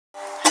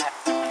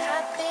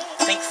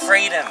Seek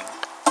freedom.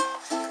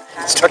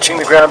 It's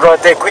touching the ground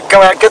right there. Quick,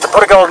 go out, get the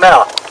pot of gold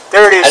now.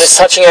 There it is. And it's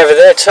touching over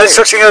there too. It's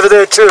touching over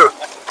there too.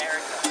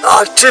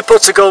 Oh, 2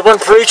 pots of gold, one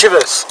for each of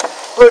us.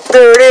 Look,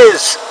 there it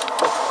is.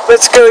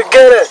 Let's go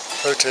get it.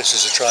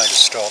 Protesters are trying to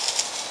stop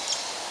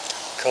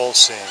coal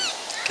seam,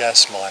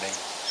 gas mining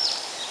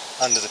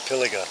under the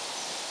Pilliga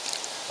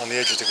on the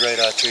edge of the Great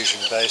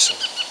Artesian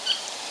Basin.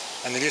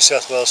 And the New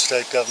South Wales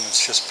State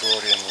Government's just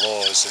brought in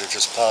laws that have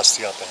just passed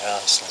the Upper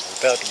House and are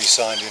about to be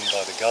signed in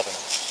by the Governor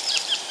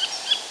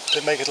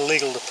that make it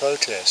illegal to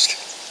protest,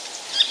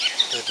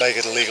 that make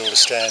it illegal to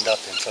stand up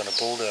in front of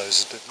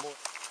bulldozers. But more.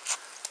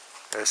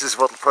 This is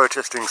what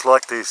protesting's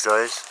like these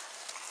days.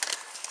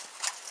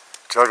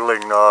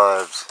 Juggling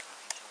knives.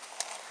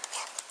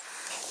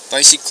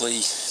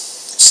 Basically,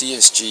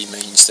 CSG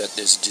means that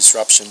there's a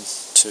disruption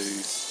to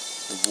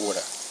the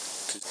water.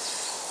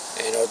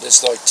 And I'd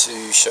just like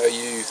to show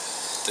you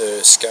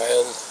the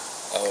scale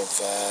of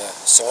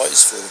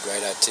size for the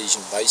Great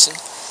Artesian Basin,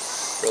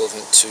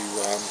 relevant to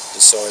the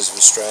size of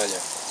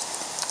Australia.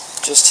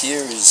 Just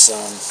here is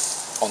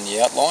on the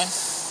outline.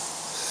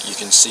 You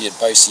can see it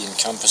basically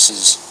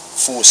encompasses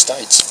 4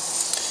 states.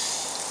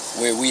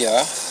 Where we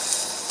are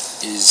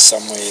is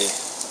somewhere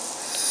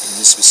in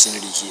this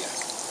vicinity here.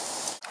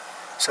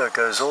 So it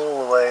goes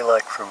all the way,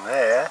 like from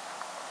there,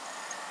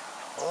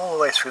 all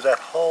the way through that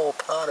whole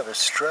part of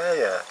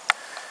Australia.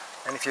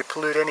 And if you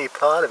pollute any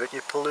part of it,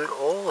 you pollute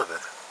all of it.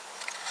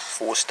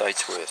 4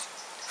 states worth.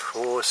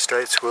 4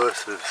 states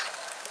worth of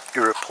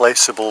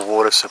irreplaceable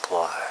water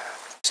supply.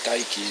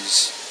 Stake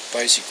is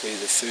basically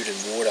the food and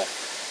water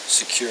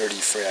security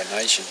for our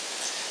nation,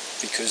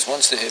 because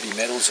once the heavy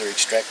metals are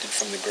extracted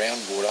from the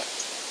groundwater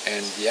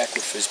and the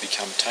aquifers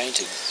become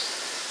tainted,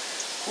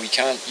 we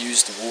can't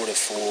use the water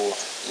for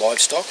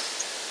livestock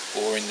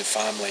or in the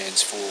farmlands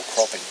for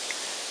cropping,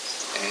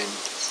 and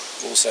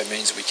also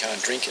means that we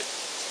can't drink it.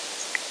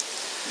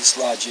 This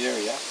large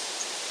area,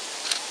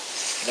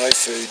 no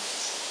food,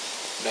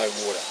 no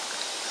water,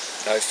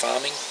 no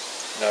farming,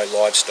 no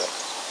livestock.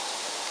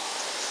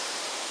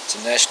 It's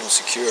a national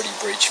security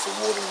breach for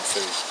water and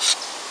food.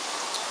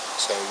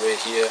 So we're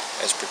here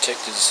as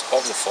protectors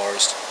of the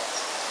forest,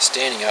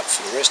 standing up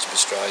for the rest of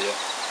Australia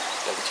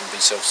that we can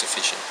be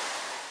self-sufficient.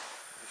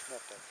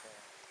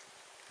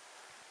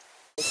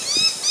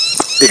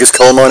 Biggest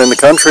coal mine in the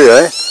country,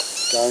 eh?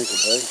 Going to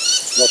be.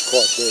 Not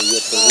quite there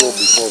yet, but it will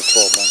be 4 or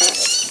 12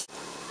 months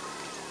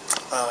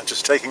out.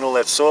 Just taking all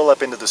that soil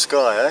up into the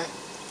sky, eh?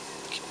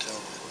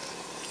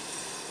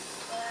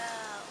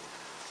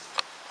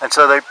 And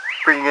so they're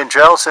bringing in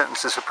jail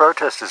sentences for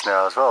protesters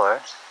now as well, eh?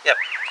 Yep.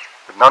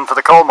 But none for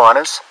the coal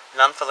miners.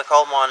 None for the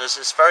coal miners.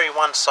 It's very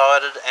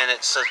one-sided, and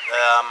it's,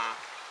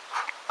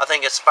 I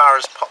think as far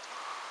as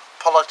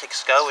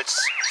politics go,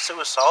 it's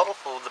suicidal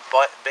for the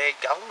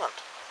bad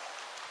government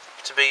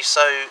to be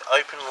so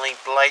openly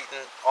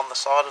blatant on the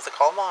side of the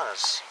coal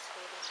miners.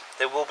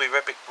 There will be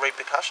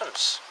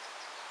repercussions.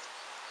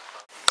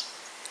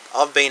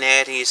 I've been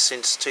out here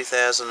since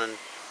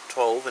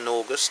 2012 in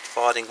August,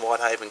 fighting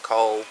Whitehaven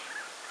Coal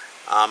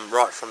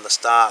right from the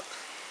start,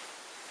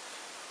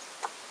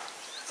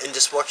 and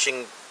just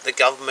watching the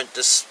government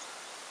just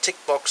tick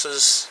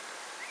boxes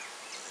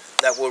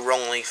that were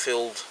wrongly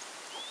filled,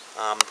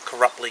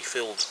 corruptly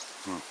filled,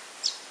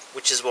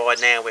 which is why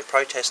now we're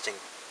protesting.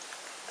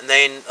 And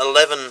then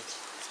 11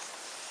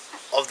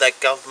 of that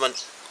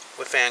government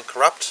were found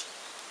corrupt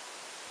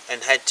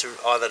and had to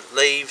either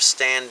leave,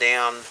 stand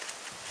down,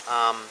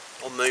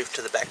 or move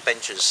to the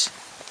backbenches.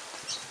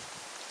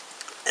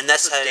 And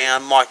that's how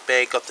Mike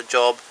Baird got the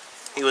job.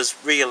 He was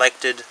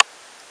re-elected,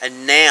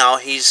 and now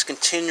he's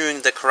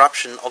continuing the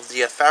corruption of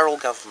the Farrell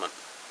government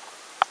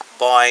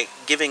by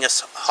giving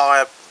us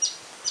higher,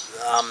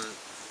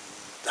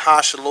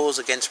 harsher laws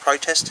against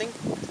protesting,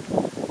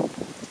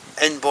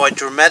 and by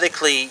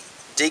dramatically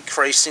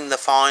decreasing the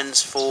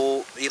fines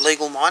for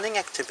illegal mining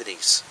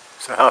activities.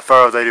 So how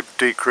far have they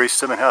decreased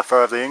them and how far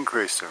have they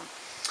increased them?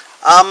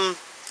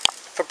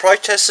 For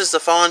protesters, the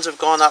fines have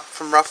gone up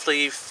from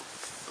roughly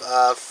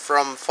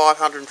from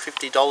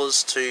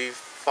 $550 to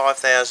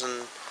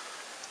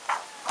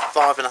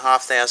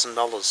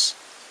 $5,500.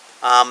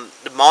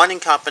 The mining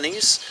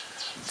companies,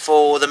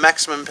 for the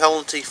maximum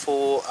penalty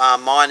for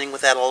mining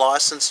without a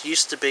license,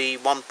 used to be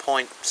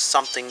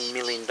 $1.something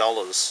million.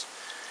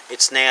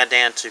 It's now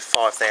down to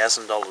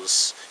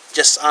 $5,000,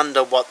 just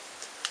under what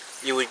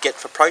you would get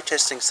for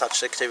protesting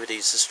such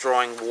activities,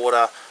 destroying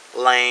water,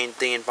 land,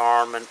 the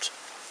environment,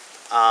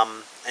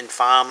 and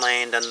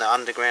farmland and the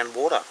underground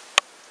water.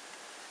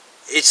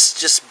 It's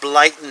just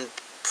blatant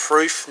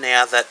proof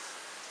now that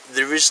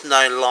there is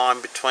no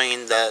line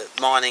between the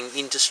mining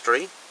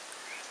industry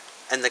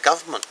and the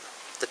government.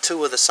 The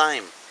two are the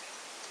same.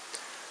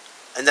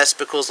 And that's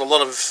because a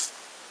lot of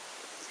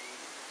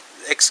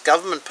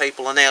ex-government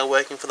people are now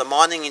working for the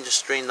mining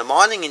industry, and the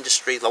mining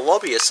industry, the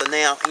lobbyists, are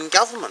now in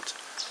government.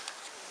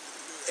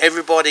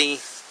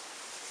 Everybody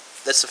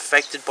that's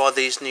affected by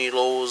these new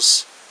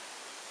laws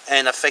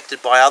and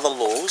affected by other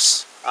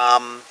laws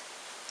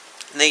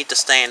need to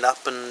stand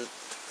up and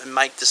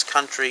make this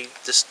country,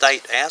 the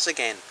state, ours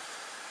again.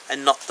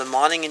 and not the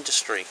mining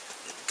industry.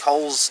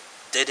 Coal's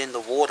dead in the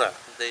water.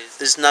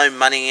 There's no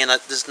money in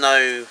it. There's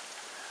no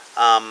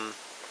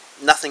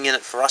nothing in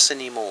it for us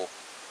anymore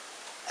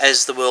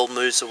as the world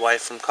moves away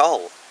from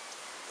coal.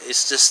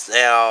 It's just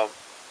our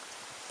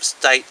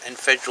state and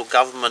federal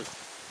government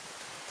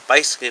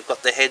basically have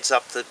got their heads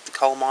up the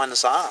coal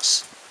miners'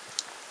 arse.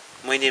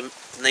 We need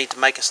to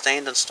make a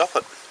stand and stop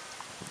it.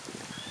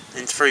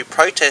 And through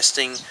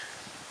protesting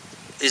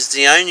is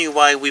the only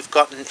way we've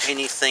gotten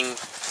anything,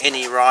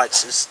 any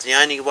rights. It's the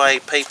only way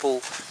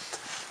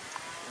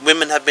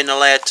women have been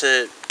allowed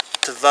to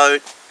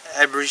vote.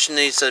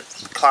 Aborigines are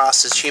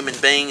classed as human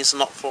beings,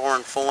 not flora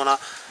and fauna.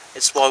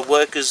 It's why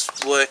workers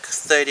work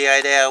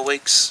 38-hour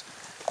weeks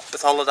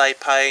with holiday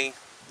pay,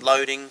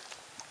 loading,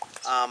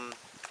 and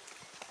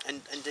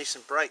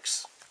decent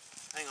breaks.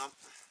 Hang on.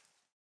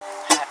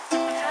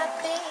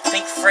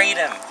 Think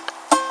freedom.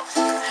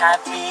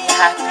 Happy,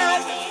 happy,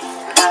 happy,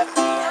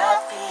 happy,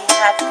 happy,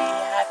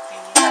 happy,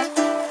 happy,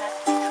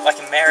 happy. Like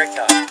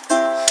America.